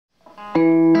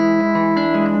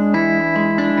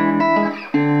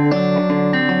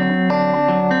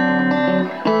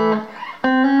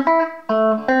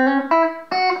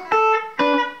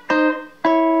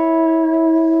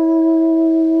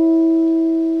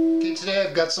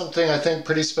I've got something I think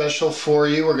pretty special for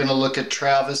you. We're going to look at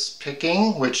Travis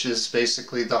picking, which is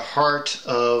basically the heart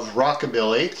of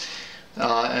rockabilly,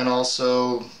 and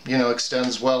also, you know,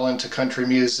 extends well into country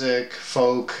music,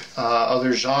 folk,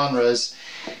 other genres.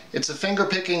 It's a finger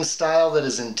picking style that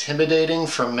is intimidating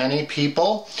for many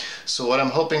people. So what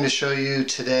I'm hoping to show you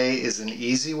today is an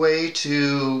easy way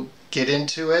to get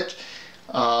into it.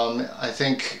 I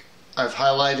think I've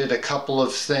highlighted a couple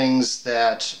of things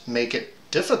that make it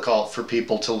difficult for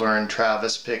people to learn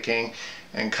Travis picking,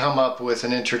 and come up with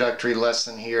an introductory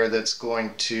lesson here that's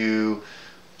going to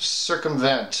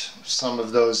circumvent some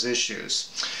of those issues.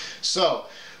 So,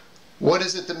 what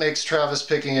is it that makes Travis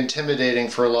picking intimidating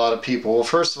for a lot of people? Well,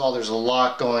 first of all, there's a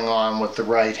lot going on with the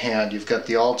right hand. You've got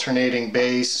the alternating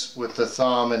bass with the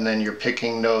thumb, and then you're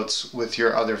picking notes with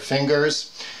your other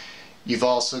fingers. You've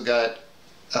also got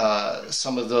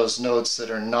some of those notes that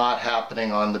are not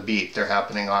happening on the beat. They're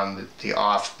happening on the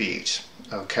off beat.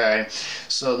 Okay,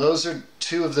 so those are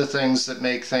two of the things that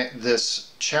make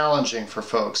this challenging for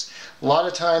folks. A lot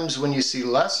of times when you see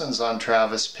lessons on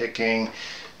Travis picking,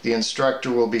 the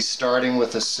instructor will be starting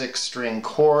with a 6-string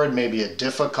chord, maybe a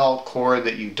difficult chord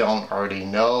that you don't already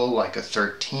know, like a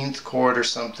 13th chord or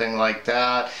something like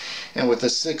that. And with a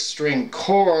 6-string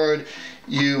chord,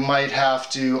 you might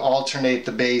have to alternate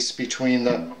the bass between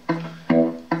the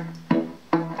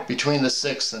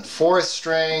 6th and 4th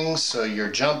strings, so you're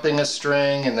jumping a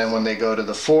string, and then when they go to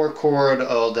the 4 chord,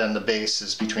 oh, then the bass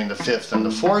is between the 5th and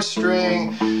the 4th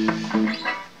string.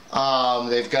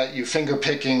 They've got you finger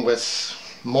picking with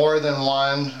more than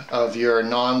one of your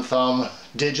non-thumb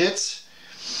digits.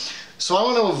 So I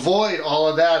want to avoid all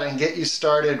of that and get you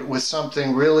started with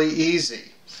something really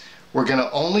easy. We're going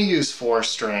to only use 4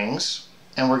 strings,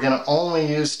 and we're going to only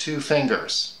use 2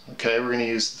 fingers. Okay, we're going to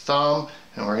use the thumb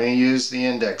and we're going to use the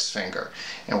index finger,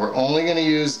 and we're only going to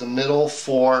use the middle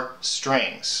 4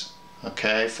 strings.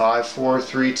 Okay, 5, 4,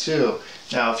 3, 2.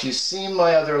 Now, if you've seen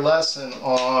my other lesson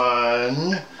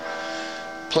on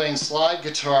playing slide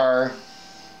guitar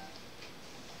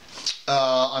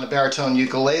on a baritone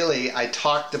ukulele, I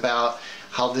talked about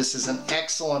how this is an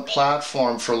excellent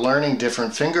platform for learning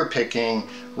different finger picking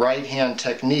right hand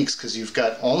techniques, because you've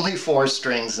got only 4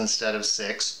 strings instead of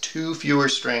 6, 2 fewer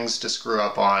strings to screw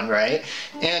up on, right?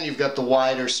 And you've got the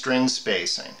wider string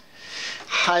spacing.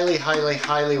 Highly, highly,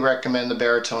 highly recommend the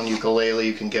baritone ukulele.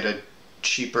 You can get a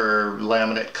cheaper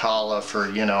laminate kala for,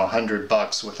 you know,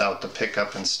 $100 without the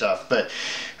pickup and stuff. But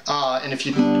and if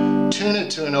you tune it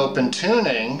to an open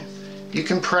tuning, you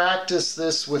can practice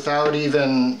this without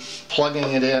even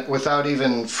plugging it in, without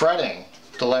even fretting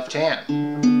the left hand,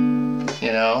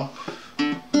 you know.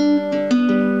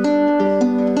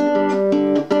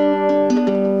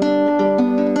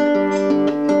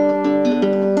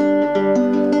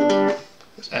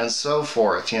 And so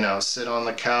forth, you know, sit on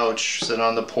the couch, sit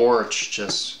on the porch,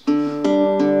 just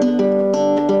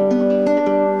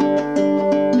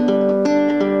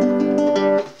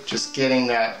getting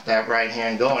that right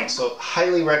hand going. So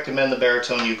highly recommend the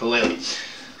baritone ukulele.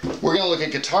 We're going to look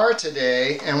at guitar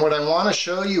today, and what I want to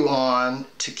show you on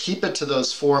to keep it to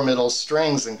those 4 middle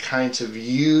strings and kind of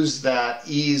use that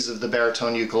ease of the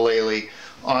baritone ukulele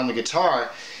on the guitar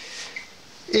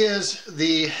is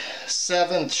the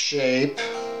 7th shape.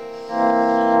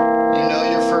 You know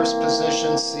your first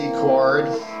position C chord,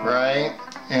 right?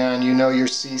 And you know your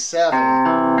C7.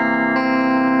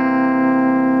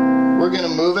 We're going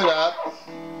to move it up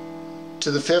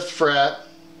to the 5th fret,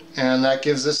 and that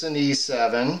gives us an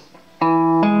E7.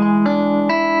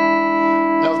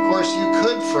 Now, of course, you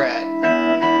could fret.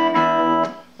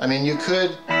 I mean, you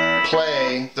could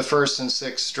play the 1st and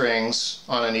 6th strings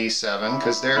on an E7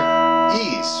 because they're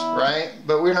E's, right?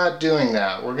 But we're not doing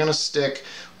that. We're going to stick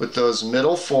with those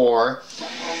middle 4,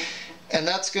 and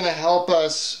that's going to help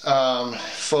us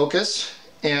focus.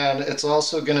 And it's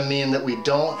also going to mean that we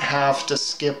don't have to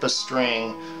skip a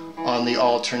string on the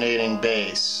alternating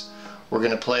bass. We're going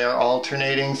to play our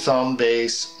alternating thumb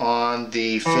bass on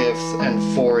the 5th and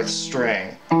 4th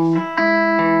string.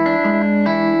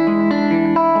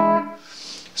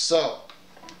 So,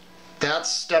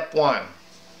 that's step 1.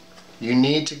 You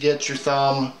need to get your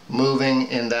thumb moving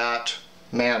in that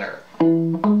manner.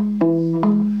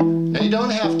 Now, you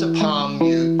don't have to palm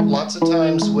mute. Lots of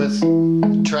times with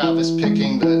Travis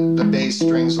picking, the bass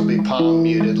strings will be palm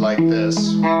muted like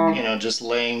this. You know, just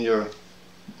laying your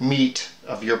meat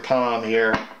of your palm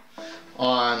here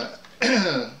on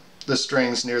the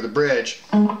strings near the bridge.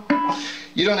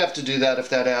 You don't have to do that if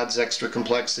that adds extra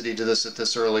complexity to this at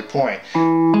this early point.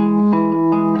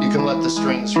 You can let the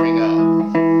strings ring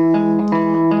out.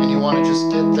 And you want to just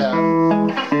get that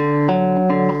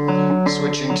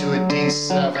switching to a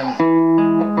D7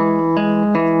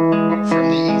 from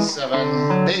the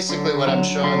E7. Basically what I'm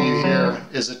showing you here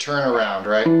is a turnaround,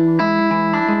 right?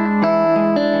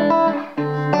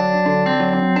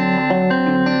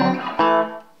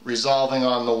 Resolving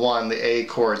on the 1, the A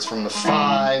chords from the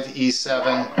 5,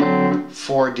 E7,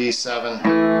 4,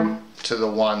 D7 to the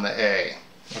 1, the A.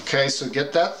 Okay, so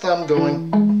get that thumb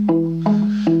going.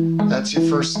 That's your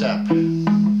first step.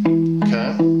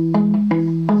 Okay?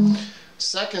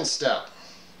 Second step.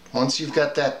 Once you've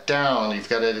got that down, you've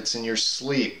got it, it's in your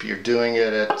sleep, you're doing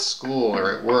it at school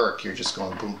or at work, you're just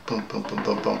going boom, boom, boom, boom,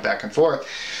 boom, boom, back and forth.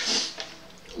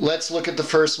 Let's look at the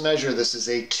first measure. This is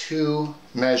a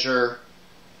 2-measure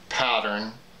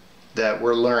pattern that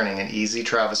we're learning, an easy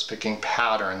Travis picking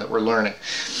pattern that we're learning.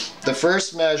 The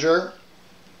first measure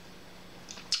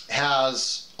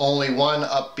has only one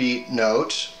upbeat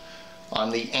note on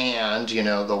the and, you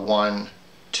know, the 1,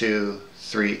 2,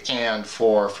 3, and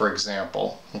 4, for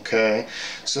example. Okay,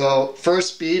 so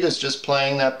first beat is just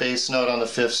playing that bass note on the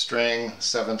 5th string,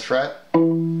 7th fret.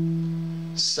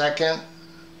 Second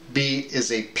beat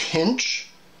is a pinch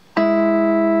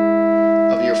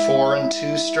of your 4 and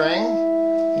 2 string.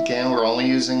 Again, we're only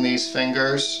using these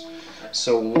fingers.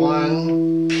 So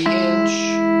 1 pinch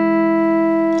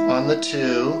on the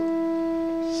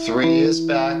 2, 3 is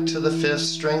back to the 5th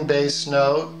string bass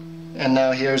note, and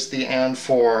now here's the and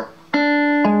 4.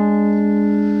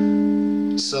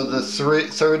 So the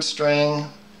 3rd string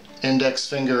index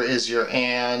finger is your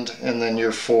and then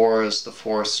your 4 is the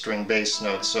 4th string bass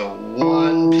note. So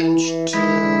 1 pinch, 2, 3,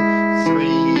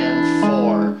 and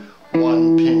 4.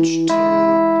 1 pinch, 2, 3,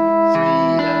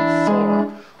 and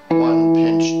 4. 1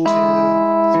 pinch, 2, 3,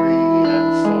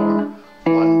 and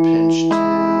 4. 1 pinch, 2,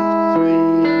 3,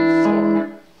 and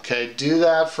 4. Okay, do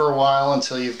that for a while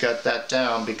until you've got that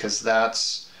down, because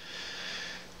that's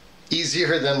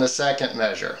easier than the second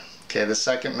measure. Okay, the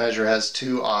second measure has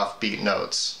 2 offbeat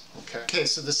notes. Okay,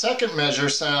 so the second measure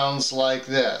sounds like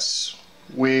this.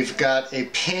 We've got a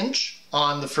pinch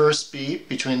on the first beat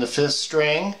between the 5th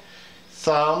string,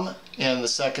 thumb, and the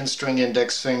 2nd string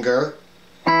index finger.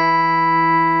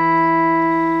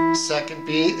 Second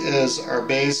beat is our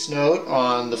bass note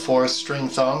on the 4th string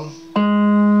thumb.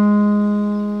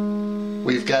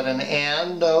 We've got an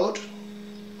and note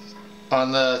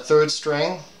on the 3rd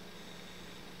string,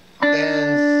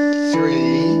 and 3,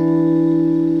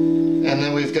 and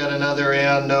then we've got another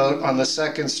and note on the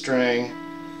 2nd string,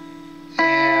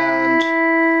 and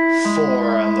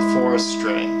 4 on the 4th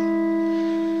string.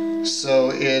 So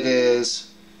it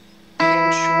is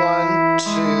pinch 1, 2,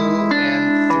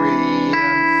 and 3,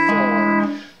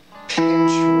 and 4.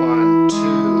 Pinch 1, 2,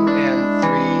 and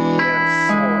 3,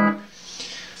 and 4.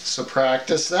 So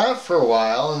practice that for a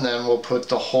while, and then we'll put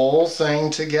the whole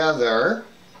thing together.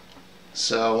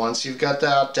 So once you've got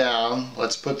that down,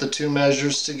 let's put the 2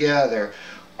 measures together.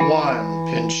 1,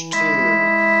 pinch 2, 3,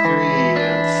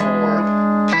 and 4.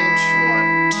 Pinch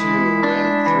 1, 2,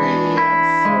 and 3,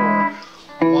 and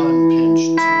 4. 1 pinch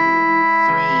 2, 3,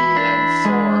 and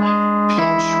 4.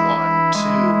 Pinch 1, 2,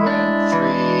 and 3,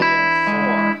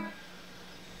 and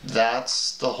 4.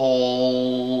 That's the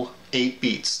whole 8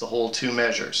 beats, the whole 2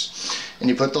 measures. And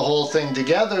you put the whole thing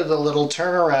together, the little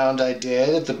turnaround I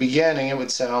did at the beginning, it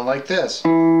would sound like this.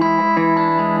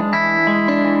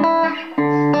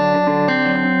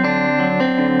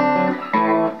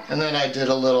 And then I did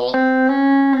a little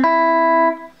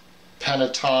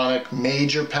pentatonic,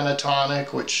 major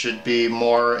pentatonic, which should be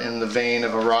more in the vein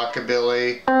of a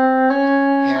rockabilly,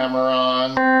 hammer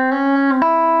on.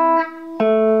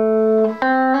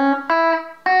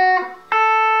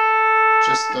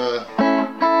 Just the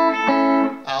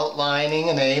outlining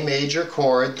an A major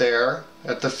chord there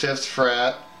at the 5th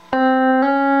fret,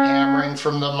 hammering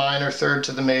from the minor 3rd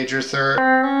to the major 3rd.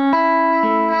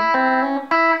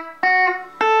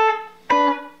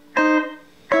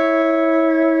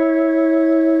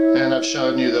 And I've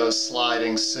shown you those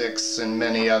sliding 6ths in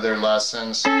many other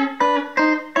lessons.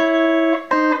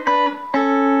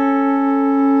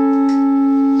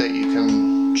 That you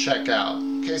can check out.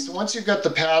 Okay, so once you've got the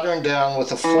pattern down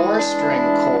with a 4-string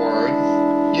chord,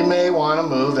 you may want to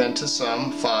move into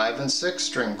some 5- and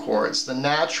 6-string chords. The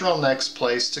natural next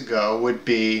place to go would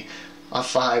be a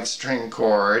 5-string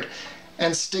chord,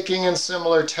 and sticking in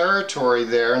similar territory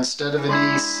there, instead of an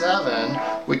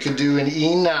E7, we could do an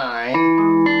E9,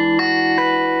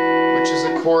 which is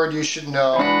a chord you should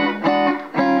know,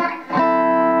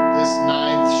 this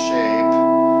 9th shape.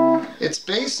 It's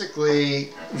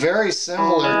basically very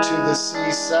similar to the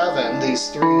C7. These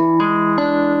 3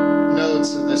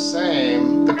 notes are the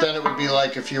same, but then it would be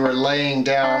like if you were laying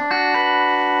down,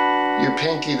 your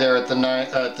pinky there at the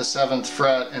 7th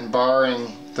fret and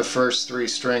barring the first 3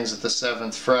 strings at the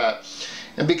 7th fret.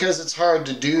 And because it's hard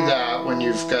to do that when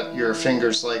you've got your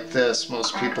fingers like this,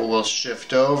 most people will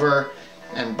shift over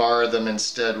and bar them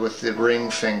instead with the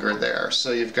ring finger there.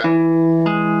 So you've got...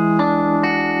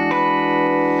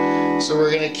 So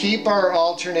we're going to keep our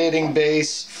alternating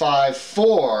bass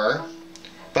 5/4,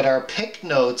 but our pick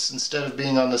notes, instead of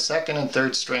being on the 2nd and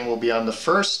 3rd string, will be on the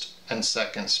 1st and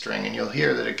 2nd string, and you'll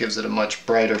hear that it gives it a much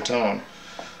brighter tone.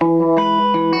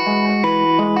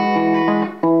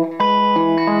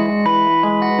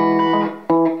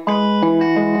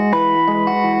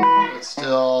 It's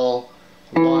still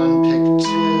 1, pick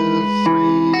 2, 3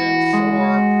 and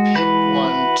 4, pick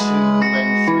 1, 2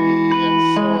 and 3 and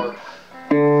 4.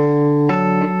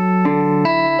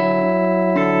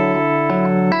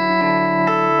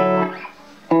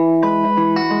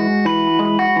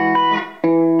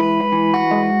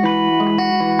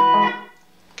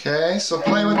 Okay, so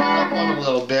play with that one a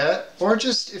little bit, or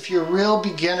just if you're a real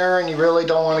beginner and you really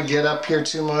don't want to get up here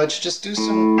too much, just do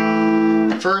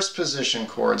some first position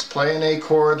chords. Play an A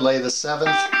chord, lay the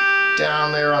 7th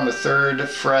down there on the 3rd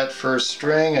fret 1st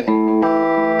string, and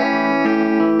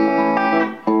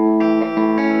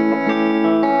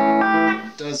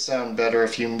it does sound better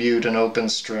if you mute an open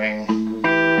string.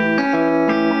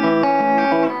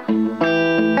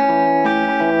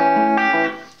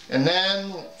 And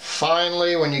then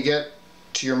finally, when you get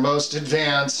to your most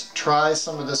advanced, try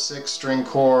some of the 6-string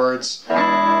chords,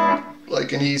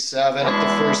 like an E7 at the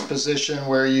 1st position,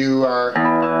 where you are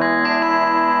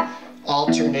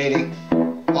alternating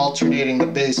the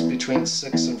bass between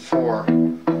 6 and 4.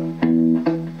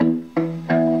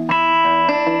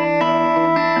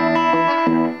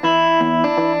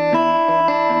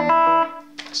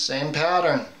 Same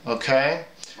pattern, okay?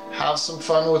 Have some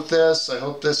fun with this. I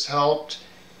hope this helped,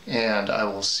 and I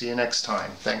will see you next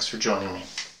time. Thanks for joining me.